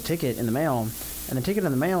I got the ticket in the mail, and the ticket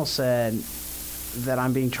in the mail said that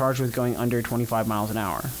I'm being charged with going under 25 miles an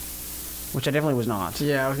hour, which I definitely was not.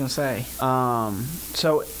 Yeah, I was gonna say.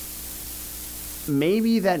 So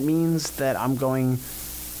maybe that means that I'm going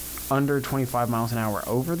under 25 miles an hour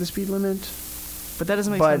over the speed limit. But that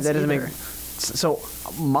doesn't make sense. That doesn't either. So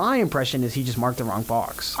my impression is he just marked the wrong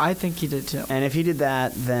box. I think he did too. And if he did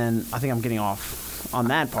that, then I think I'm getting off on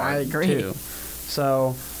that part. I agree. Too.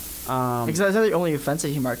 So, because that's the only offense that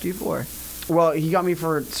he marked you for. Well, he got me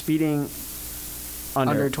for speeding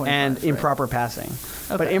under 25 and improper passing.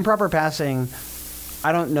 Okay. But improper passing,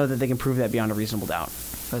 I don't know that they can prove that beyond a reasonable doubt.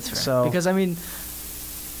 That's fair. So, because I mean,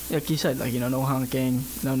 like you said, like, you know, no honking,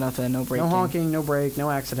 no nothing, no braking. No honking, no brake,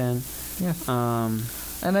 no accident. Yeah.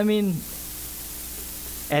 And I mean,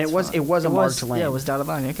 and it was a marked lane. Yeah, it was dotted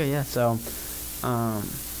line. Okay, yeah. So,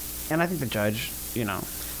 and I think the judge, you know,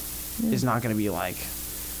 is not going to be like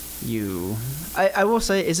you. I will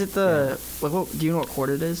say, is it the like? Do you know what court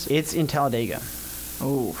it is? It's in Talladega.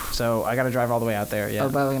 Oh. So I got to drive all the way out there. Yeah.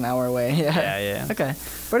 About like an hour away. Yeah. Yeah. Okay.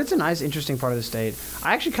 But it's a nice, interesting part of the state.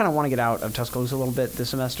 I actually kind of want to get out of Tuscaloosa a little bit this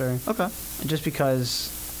semester. Okay. Just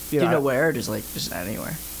because. Do you know where? Or just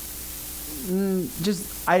anywhere.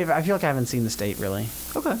 I feel like I haven't seen the state really.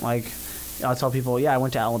 Okay. Like, I'll tell people, I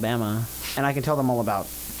went to Alabama, and I can tell them all about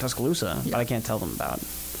Tuscaloosa, but I can't tell them about,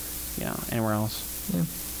 anywhere else. Yeah.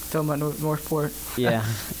 Tell them about Northport. Yeah.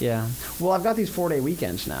 Well, I've got these 4-day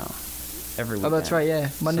weekends now. Every weekend. Oh, that's right. Yeah.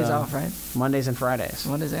 Mondays off, right? Mondays and Fridays.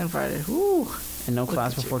 Mondays and Fridays. Woo. And no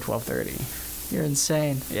class before 12:30. You're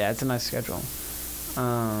insane. Yeah, it's a nice schedule.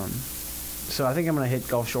 So I think I'm gonna hit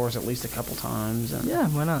Gulf Shores at least a couple times. And yeah,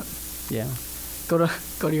 why not? Yeah. Go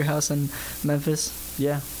to your house in Memphis.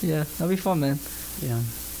 Yeah. Yeah, that'll be fun, man. Yeah.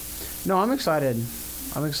 No, I'm excited.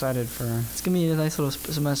 I'm excited for. It's gonna be a nice little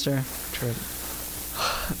semester. Trip.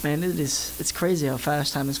 Man, it's crazy how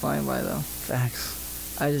fast time is flying by, though. Facts.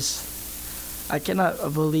 I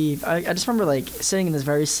cannot believe. I just remember, like, sitting in this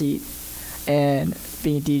very seat and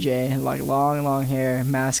being a DJ and, like, long hair,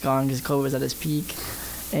 mask on because COVID was at its peak.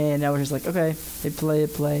 And I was just like, okay, they play.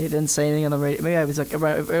 Didn't say anything on the radio. Maybe I was like,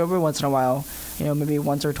 every once in a while, maybe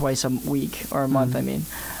once or twice a week or a month, I mean.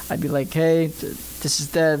 I'd be like, hey, this is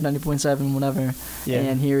Dev, 90.7, whatever. Yeah.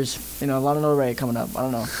 And here's, a lot of no rate coming up. I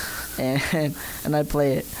don't know. And I'd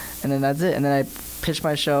play it. And then that's it. And then I pitched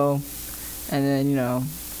my show. And then,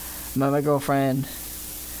 met my girlfriend.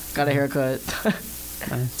 Got a haircut.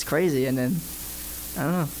 Nice. It's crazy. And then, I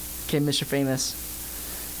don't know, became Mr.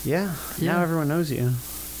 Famous. Yeah. Now everyone knows you.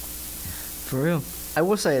 For real. I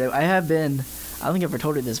will say that I have been, I don't think I've ever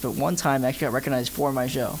told you this, but one time I actually got recognized for my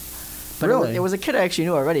show. But really? It was a kid I actually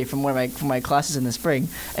knew already from one of my classes in the spring.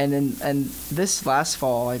 And this last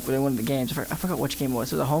fall, like when I went to the games, I forgot which game it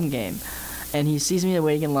was. It was a home game. And he sees me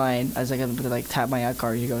waiting in line as I got to tap my ad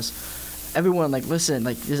card. He goes, everyone, listen,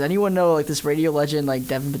 does anyone know, this radio legend,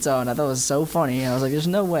 Devin Bateau? And I thought it was so funny. And I was like, there's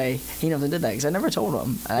no way he knows I did that because I never told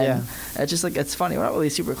him. And it's just, it's funny. We're not really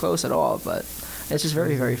super close at all, but it's just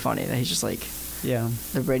very, very funny that he's just,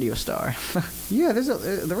 the radio star. Yeah,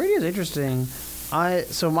 the radio's interesting.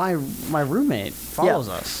 So my roommate follows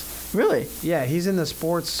us. Really? Yeah, he's in the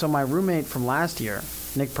sports. So my roommate from last year,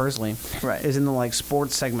 Nick Persley, is in the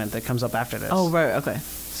sports segment that comes up after this. Oh, right, okay.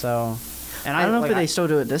 So, and I don't know if they still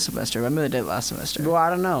do it this semester. I remember they did it last semester. Well, I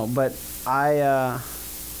don't know, but I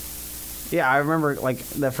remember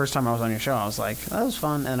the first time I was on your show, I was like, that was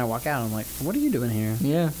fun, and then I walk out, and I'm like, what are you doing here?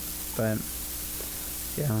 Yeah. But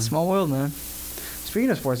yeah, small world, man. Speaking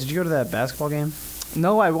of sports, did you go to that basketball game?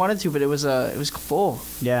 No, I wanted to, but it was full.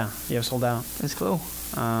 Yeah, it was sold out. It's cool.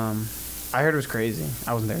 I heard it was crazy.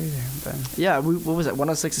 I wasn't there either, but yeah, what was it?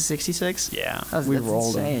 106 to 66. Yeah, that's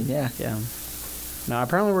rolled. Insane. Yeah. No,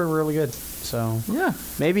 apparently we're really good. So yeah,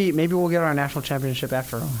 maybe we'll get our national championship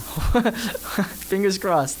after all. Fingers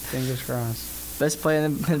crossed. Fingers crossed. Best player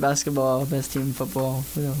in basketball, best team in football.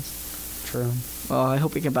 Who knows? True. Well, I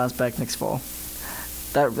hope we can bounce back next fall.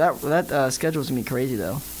 That schedule's gonna be crazy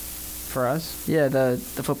though. For us? Yeah, the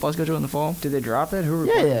football schedule in the fall. Did they drop it? Who?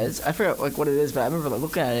 Yeah, playing? yeah. I forgot like what it is, but I remember like,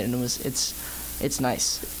 looking at it and it's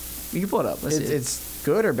nice. You can pull it up. Let's see. It's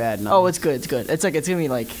good or bad? Oh, it's good. It's good. It's like it's gonna be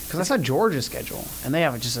like. Because I saw Georgia's schedule, and they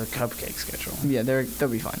have just a cupcake schedule. Yeah, they'll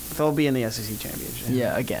be fine. They'll be in the SEC championship.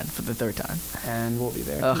 Yeah, again for the third time. And we'll be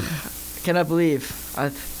there. Ugh, cannot believe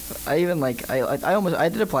I even like I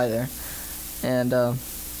did apply there, and I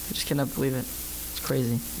just cannot believe it. It's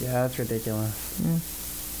crazy. Yeah, that's ridiculous. Yeah.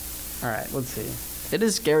 All right, let's see. It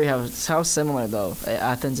is scary how similar though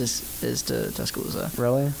Athens is to Tuscaloosa.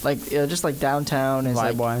 Really? Like just like downtown is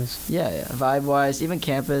like Vibe-wise? yeah, vibe wise, even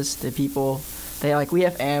campus, the people, they like we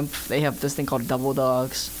have AMP, they have this thing called Double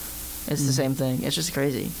Dogs. It's the same thing. It's just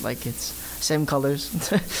crazy. Like it's same colors.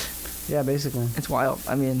 Yeah, basically. It's wild.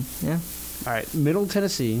 I mean, yeah. All right, Middle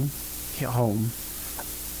Tennessee at home,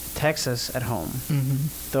 Texas at home.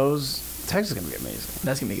 Mm-hmm. Texas is gonna be amazing.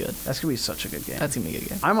 That's gonna be good. That's gonna be such a good game. That's gonna be a good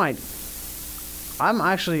game. I'm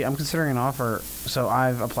considering an offer. So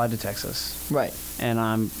I've applied to Texas, Right. and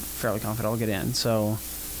I'm fairly confident I'll get in. So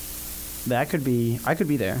I could be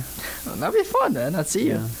there. Well, that'd be fun, then. I'd see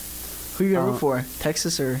you. Yeah. Who you gonna root for?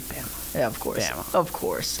 Texas or? Bama. Yeah, of course. Bama. Of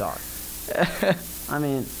course. Dog. I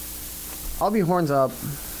mean, I'll be horns up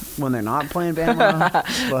when they're not playing Bama,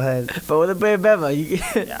 But with a Bama,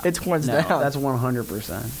 yeah. it's horns No, down. that's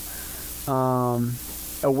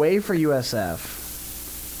 100%. Away for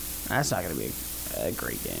USF. That's not going to be a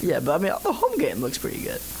great game. Yeah, but I mean, the home game looks pretty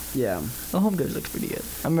good. Yeah. The home game looks pretty good.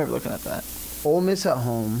 I remember looking at that. Ole Miss at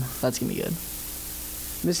home. That's gonna be good.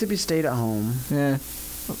 Mississippi State at home. Yeah,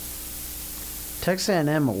 Texas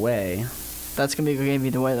A&M away. that's gonna be a good game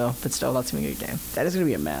either way, though. But still, that's gonna be a good game. That is going to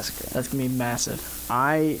be a massacre. That's gonna be massive.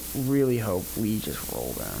 I really hope we just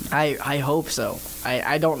roll them. I hope so.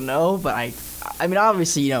 I don't know, but I mean,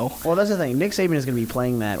 obviously, Well, that's the thing. Nick Saban is going to be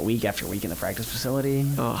playing that week after week in the practice facility.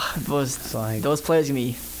 those like- those players gonna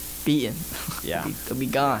be beaten. Yeah. they'll be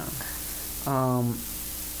gone.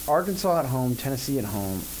 Arkansas at home, Tennessee at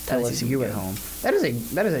home, Tennessee's gonna LSU be at good. home. That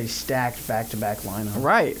is a stacked back-to-back lineup.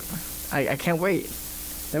 Right. I can't wait.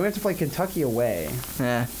 Then we have to play Kentucky away,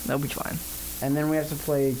 Yeah, that'll be fine. and then we have to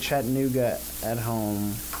play Chattanooga at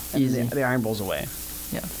home. And Easy. The Iron Bowl's away.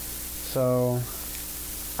 Yeah. So,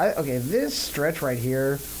 this stretch right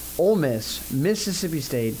here: Ole Miss, Mississippi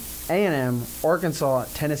State, A&M, Arkansas,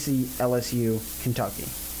 Tennessee, LSU, Kentucky.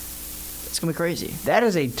 It's gonna be crazy. That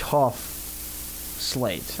is a tough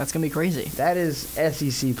slate. That's gonna be crazy. That is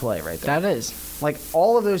SEC play right there. That is. Like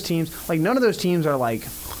all of those teams, like none of those teams are like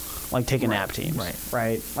take a nap teams.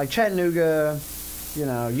 Right. Like Chattanooga,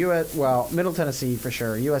 Middle Tennessee for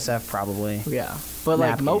sure, USF probably. Yeah. But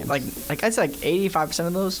Nap games. like I'd say like 85%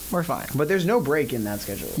 of those we're fine. But there's no break in that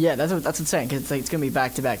schedule. Yeah, that's insane because it's gonna be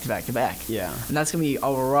back to back to back to back. Yeah. And that's gonna be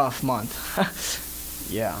a rough month.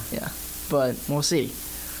 Yeah. Yeah. But we'll see.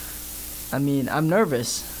 I mean, I'm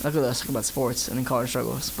nervous. Look at us talk about sports and then college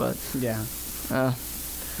struggles, but Yeah. uh,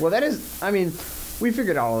 Well, we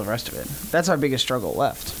figured out all the rest of it. That's our biggest struggle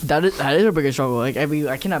left. that is our biggest struggle. Like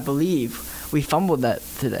I cannot believe we fumbled that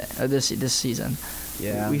today or this season.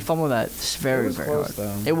 Yeah. We fumbled that very It was very close, hard.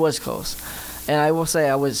 though. It was close. And I will say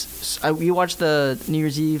you watched the New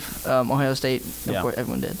Year's Eve Ohio State. Of Yeah. course,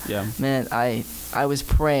 everyone did. Yeah. Man, I was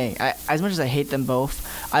praying. As much as I hate them both,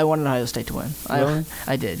 I wanted Ohio State to win. Really?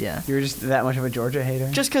 I did, yeah. You were just that much of a Georgia hater?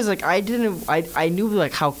 Just because, like, I knew,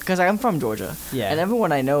 like, how, because I'm from Georgia. Yeah. And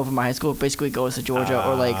everyone I know from my high school basically goes to Georgia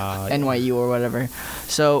or, like, yeah. NYU or whatever.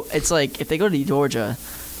 So it's like, if they go to Georgia,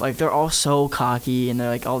 like, they're all so cocky and they're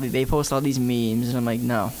like, they post all these memes. And I'm like,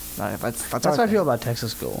 no, that's That's how I feel about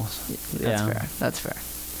Texas schools. That's fair. That's fair.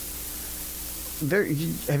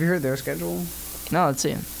 Have you heard their schedule? No, let's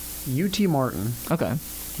see. UT Martin, Okay.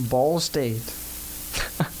 Ball State,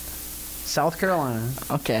 South Carolina,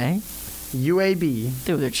 Okay. UAB,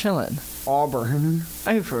 Dude, they're chilling. Auburn,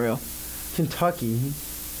 Are you for real? Kentucky,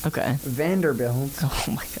 Okay. Vanderbilt, Oh,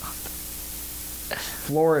 my God.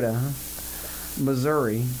 Florida,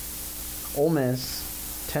 Missouri, Ole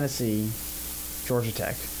Miss, Tennessee, Georgia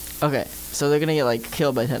Tech. Okay. So they're going to get, like,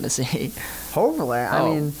 killed by Tennessee. Hopefully. I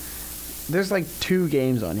Oh. mean, there's like 2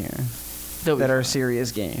 games on here They'll be that are fine.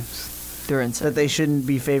 serious games They're insane. that they shouldn't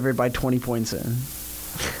be favored by 20 points in.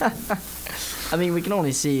 I mean, we can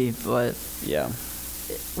only see, but Yeah.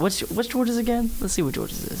 what's Georgia's again? Let's see what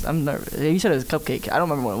Georgia's is. I'm nervous. You said it was Cupcake. I don't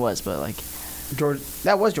remember what it was, but like,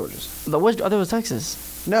 That was Georgia's. that was Texas.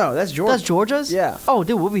 No, that's Georgia. That's Georgia's. Yeah. Oh,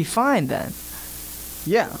 dude, we'll be fine then.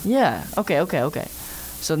 Yeah. Yeah. Okay.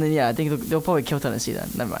 So then, yeah, I think they'll probably kill Tennessee then.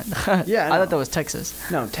 Never mind. Yeah, I I know. thought that was Texas.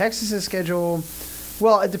 No, Texas's schedule,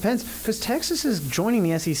 Well, it depends because Texas is joining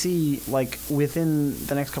the SEC like within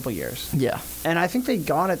the next couple of years. Yeah. And I think they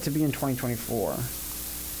got it to be in 2024.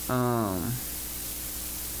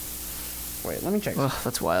 Wait, let me check. Ugh,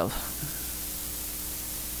 that's wild.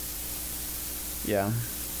 Yeah.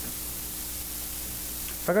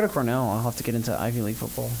 If I go to Cornell, I'll have to get into Ivy League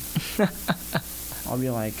football. I'll be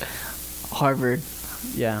like Harvard.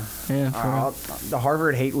 Yeah. Yeah. The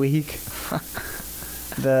Harvard Hate Week.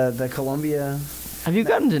 the Columbia. Have you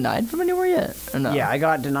gotten denied from anywhere yet? Or no? Yeah, I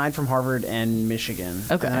got denied from Harvard and Michigan.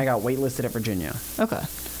 Okay. And then I got waitlisted at Virginia. Okay.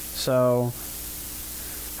 So,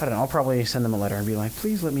 I don't know. I'll probably send them a letter and be like,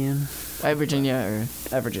 please let me in. At Virginia or?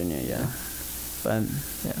 At Virginia, yeah. But,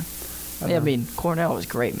 yeah. I mean, Cornell was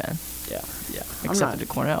great, man. Yeah. Accepted to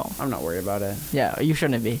Cornell. I'm not worried about it. Yeah, you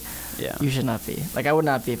shouldn't be. Yeah. You should not be. Like, I would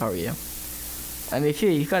not be if I were you. I mean, if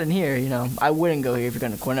you got in here, I wouldn't go here if you're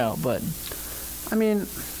going to Cornell, but... I mean,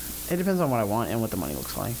 it depends on what I want and what the money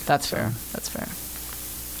looks like. That's fair. That's fair.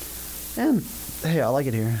 And, hey, I like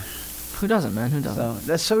it here. Who doesn't, man? Who doesn't? So,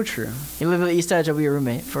 that's so true. You live on the East Edge, I'll be your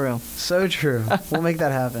roommate, for real. So true. We'll make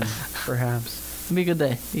that happen, perhaps. It'll be a good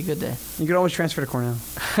day. Be a good day. You could always transfer to Cornell.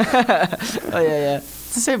 Oh, yeah.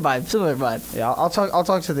 It's the same vibe. Similar vibe. Yeah, I'll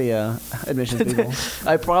talk to the admissions people.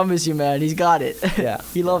 I promise you, man. He's got it. Yeah.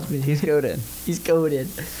 He loves me. He's goated. He's goated.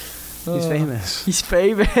 He's famous. He's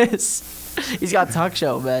famous. He's got a talk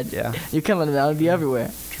show, man. Yeah. You come on down and be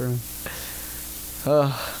everywhere. True. Oh,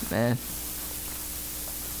 man.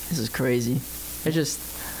 This is crazy.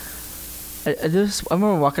 I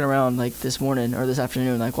remember walking around like this morning or this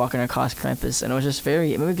afternoon, like walking across campus, and it was just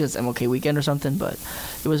maybe because it's MLK weekend or something, but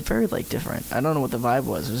it was very like different. I don't know what the vibe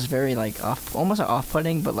was. It was very like almost like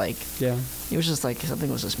off-putting, but like yeah, it was just like something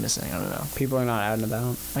was just missing. I don't know. People are not out and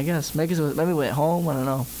about. I guess maybe we went home. I don't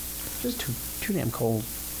know. Just too damn cold.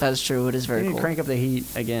 That's true. It is very cold. cold. Crank up the heat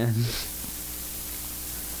again.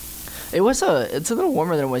 It's a little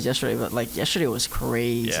warmer than it was yesterday, but like yesterday was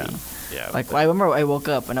crazy. Yeah. Like I remember I woke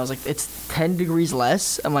up and I was like, it's 10 degrees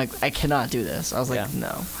less. I'm like, I cannot do this. I was like,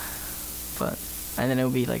 no. And then it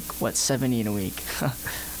would be like 70 in a week.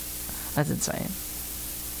 That's insane.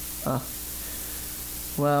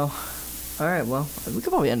 Well, all right. Well, we could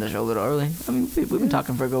probably end the show a little early. I mean, we've been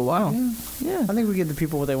talking for a good while. Yeah. I think we give the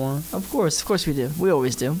people what they want. Of course we do. We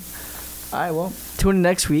always do. All right, well, tune in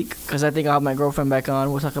next week because I think I'll have my girlfriend back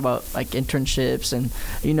on. We'll talk about, like, internships and,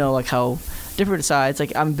 like, how different sides.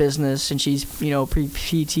 Like, I'm business and she's,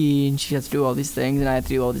 pre-PT and she has to do all these things and I have to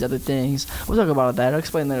do all these other things. We'll talk about that. I'll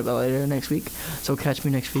explain that about later next week. So catch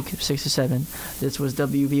me next week, 6 to 7. This was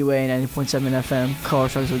WVUA 90.7 FM, Car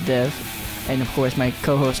Struggles with Dev. And, of course, my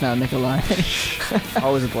co-host now, Nikolai.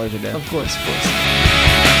 Always a pleasure, Dev. Of course.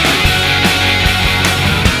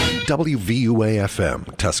 WVUA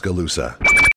FM, Tuscaloosa.